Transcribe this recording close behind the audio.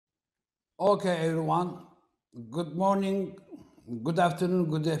Okay, everyone. Good morning, good afternoon,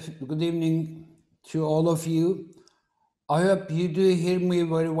 good evening to all of you. I hope you do hear me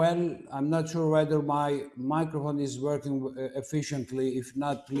very well. I'm not sure whether my microphone is working efficiently. If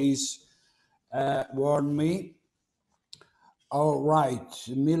not, please warn me. All right,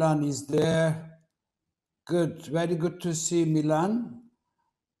 Milan is there. Good, very good to see Milan.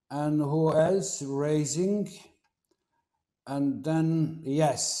 And who else? Raising. And then,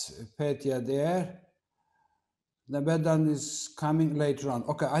 yes, Petya there. The Vedan is coming later on.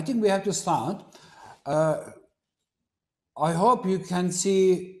 Okay, I think we have to start. I hope you can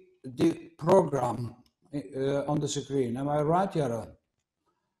see the program on the screen. Am I right, Yaron?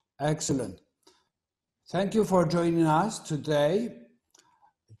 Excellent. Thank you for joining us today.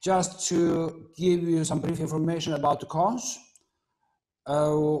 Just to give you some brief information about the course,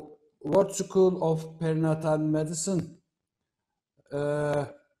 World School of Perinatal Medicine.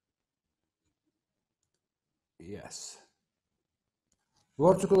 Yes.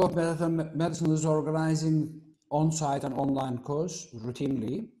 World School of Perinatal Medicine is organizing on-site and online course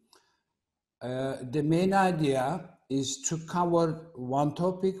routinely. The main idea is to cover one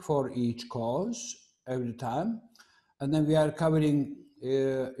topic for each course every time, and then we are covering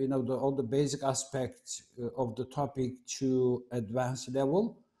all the basic aspects of the topic to advanced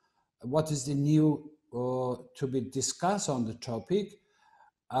level. What is the new to be discussed on the topic?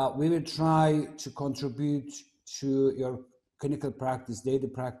 We will try to contribute to your clinical practice, daily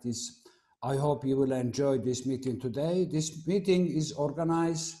practice. I hope you will enjoy this meeting today. This meeting is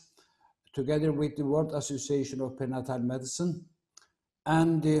organized together with the World Association of Perinatal Medicine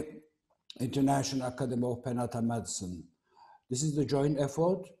and the International Academy of Perinatal Medicine. This is the joint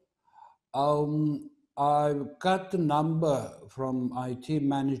effort. I got the number from IT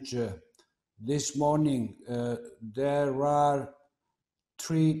manager this morning. There are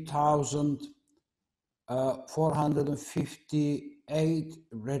 3,458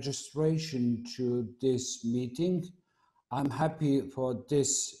 registration to this meeting. I'm happy for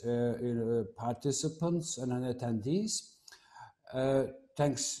this participants and attendees.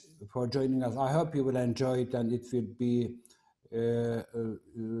 Thanks for joining us. I hope you will enjoy it and it will be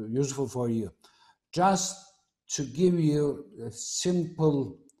useful for you. Just to give you a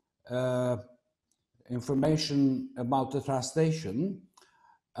simple information about the translation,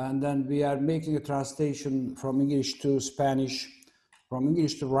 and then we are making a translation from English to Spanish, from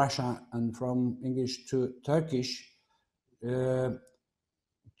English to Russian, and from English to Turkish.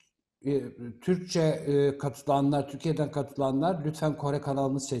 Türkçe katılanlar, Türkiye'den katılanlar lütfen Kore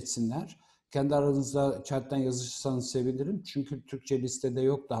kanalını seçsinler. Kendi aranızda chatten yazışırsanız sevinirim. Çünkü Türkçe listede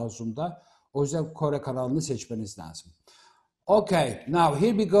yok daha Zoom'da. O yüzden Kore kanalını seçmeniz lazım. Okay, now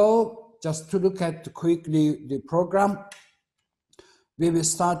here we go. Just to look at quickly the program. We will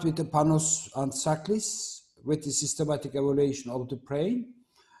start with the Panos and Saklis with the systematic evaluation of the brain.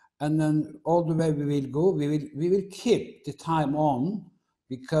 And then all the way we will go, we will keep the time on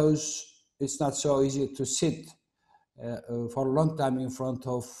because it's not so easy to sit for a long time in front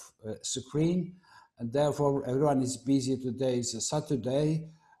of a screen. And therefore, everyone is busy today. It's a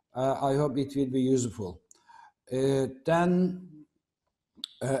Saturday. I hope it will be useful. Then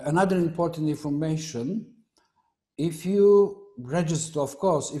another important information, if you register, of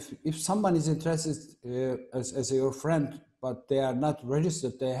course, if someone is interested as your friend, but they are not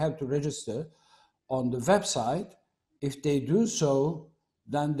registered, they have to register on the website. If they do so,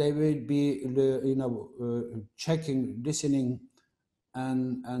 then they will be, checking, listening,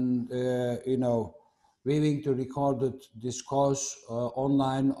 and viewing the recorded discourse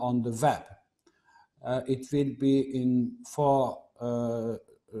online on the web. It will be in 4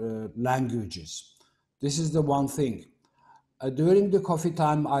 languages. This is the one thing. During the coffee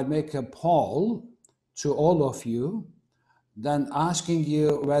time, I make a poll to all of you, then asking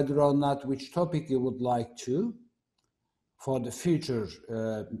you whether or not which topic you would like to for the future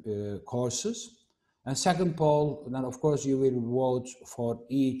courses. And second poll, then of course you will vote for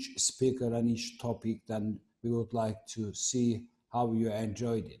each speaker and each topic, then we would like to see how you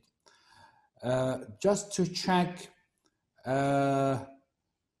enjoyed it. Just to check, I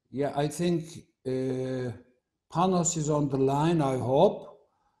think Panos is on the line, I hope.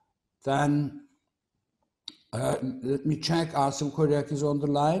 Then let me check, Asim Koryak is on the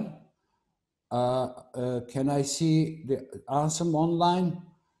line. Can I see the Asim online?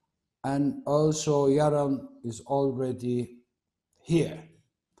 And also Yaron is already here.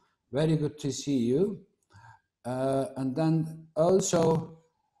 Very good to see you. And then also,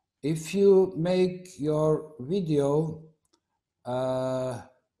 if you make your video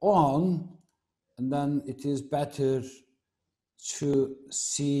on, and then it is better to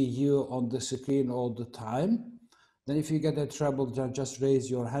see you on the screen all the time. Then if you get in trouble, just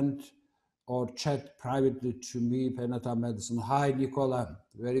raise your hand or chat privately to me, Perinatal Medicine. Hi, Nicola.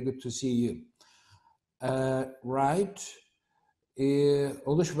 Very good to see you. Right.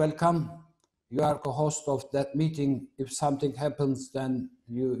 Olush, welcome. You are co-host of that meeting. If something happens, then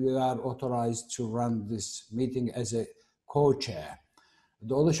you are authorized to run this meeting as a co-chair.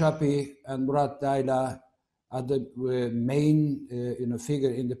 Olush Api and Murat Dayla are the main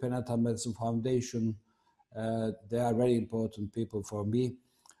figure in the Perinatal Medicine Foundation. They are very important people for me.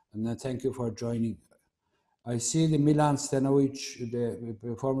 And thank you for joining. I see the Milan Stanovic,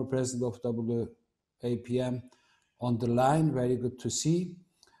 the former president of WSPM, on the line. Very good to see.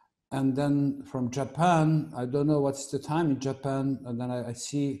 And then from Japan, I don't know what's the time in Japan. And then I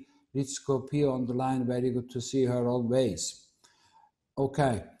see Ritsuko Pio on the line. Very good to see her always.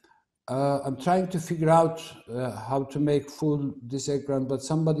 Okay. I'm trying to figure out how to make full this ekrand, but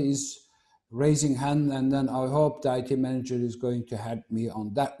somebody is raising hand, and then I hope the IT manager is going to help me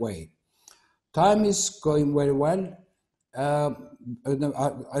on that way. Time is going very well.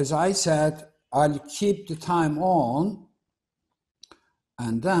 As I said, I'll keep the time on,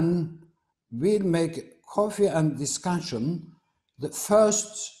 and then we'll make coffee and discussion. At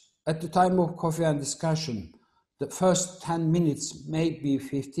the time of coffee and discussion, the first 10 minutes, maybe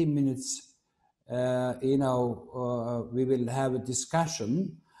 15 minutes, we will have a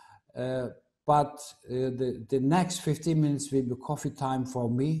discussion. But the next 15 minutes will be coffee time for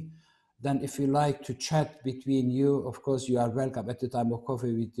me. Then if you like to chat between you, of course, you are welcome at the time of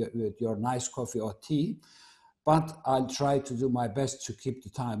coffee with your nice coffee or tea. But I'll try to do my best to keep the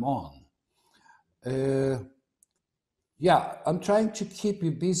time on. Yeah, I'm trying to keep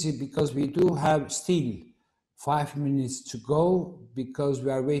you busy because we do have still 5 minutes to go because we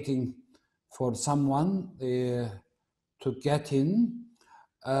are waiting for someone to get in.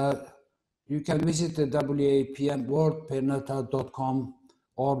 You can visit the WSPM worldperinatal.com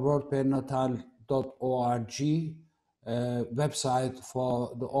or worldperinatal.org website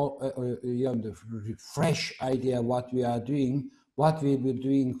for the fresh idea what we are doing, what we will be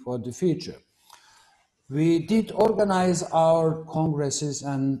doing for the future. We did organize our congresses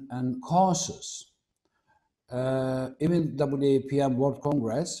and courses, even WSPM World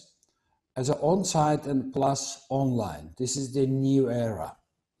Congress, as an on-site and plus online. This is the new era.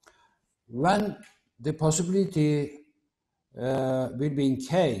 When the possibility will be in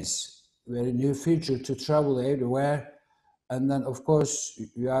case, very near future, to travel everywhere, and then of course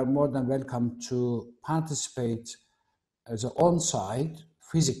you are more than welcome to participate as an on-site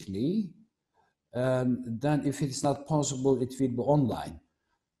physically. Then if it's not possible, it will be online.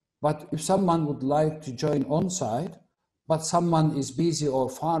 But if someone would like to join on-site, but someone is busy or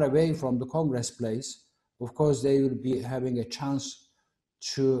far away from the Congress place, of course they will be having a chance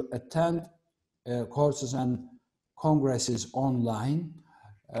to attend courses and congresses online.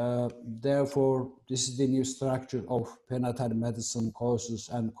 Therefore, this is the new structure of perinatal medicine courses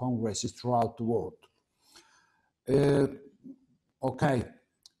and congresses throughout the world. Okay.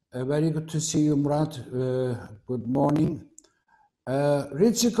 Very good to see you, Murat. Good morning.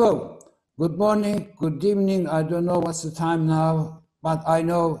 Ritsuko, good morning, good evening. I don't know what's the time now, but I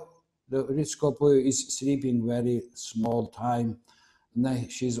know the Ritsuko is sleeping very small time.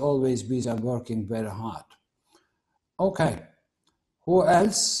 And she's always busy and working very hard. Okay. Who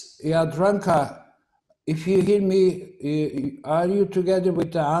else? Yadranka, if you hear me, are you together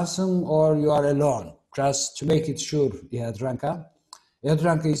with the Asim or you are alone? Just to make it sure, Yadranka.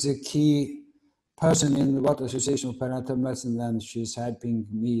 Yadranka is a key person in the World Association of Perinatal Medicine, and she's helping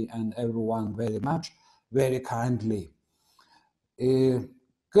me and everyone very much, very kindly.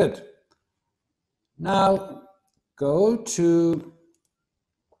 Good. Now, go to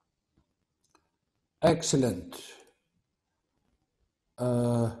excellent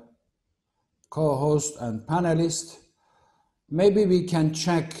co-host and panelist. Maybe we can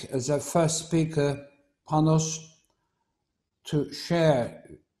check as a first speaker, Panos, to share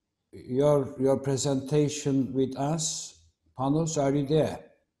your presentation with us. Panos, are you there?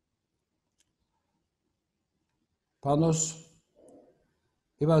 Panos,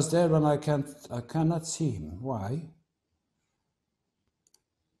 he was there when I cannot see him. Why?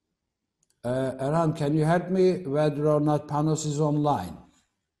 Eran, can you help me whether or not Panos is online?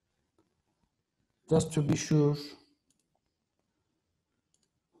 Just to be sure.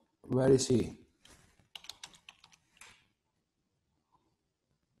 Where is he?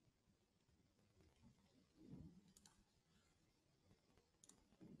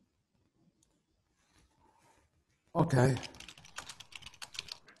 Okay.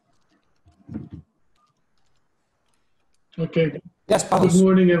 Okay. Yes, Good Panos.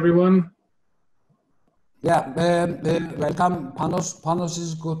 morning, everyone. Yeah, welcome, Panos. Panos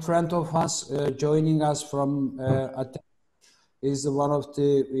is a good friend of us, joining us from Athens. Is one of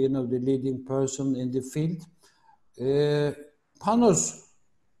the the leading person in the field. Panos,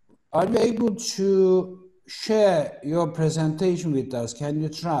 are you able to share your presentation with us? Can you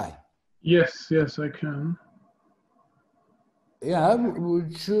try? Yes, I can. Yeah,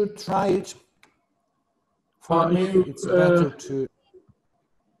 would you try it for me? You, It's better to.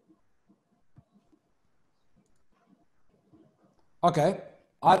 Okay,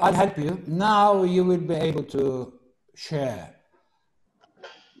 I'll help you. Now you will be able to share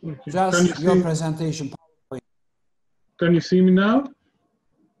okay. just your presentation. Can you see me now?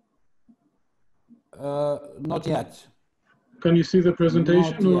 Not yet. Can you see the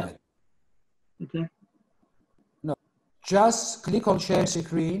presentation? Not yet. Okay. No. Just click on share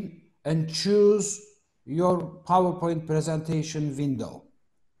screen and choose your PowerPoint presentation window.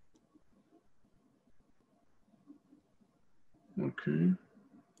 Okay.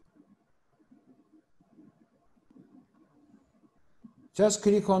 Just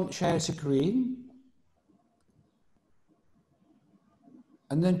click on share screen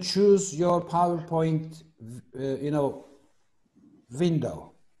and then choose your PowerPoint,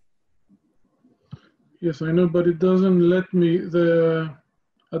 window. Yes, I know, but it doesn't let me. The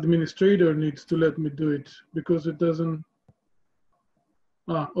administrator needs to let me do it because it doesn't.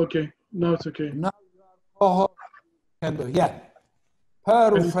 Okay. Now it's okay. Now you can do. Yeah,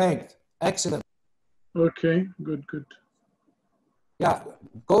 perfect, excellent. Okay. Good. Yeah,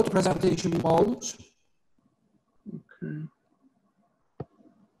 go to presentation mode. Okay.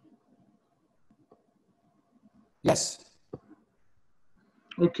 Yes.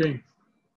 Okay.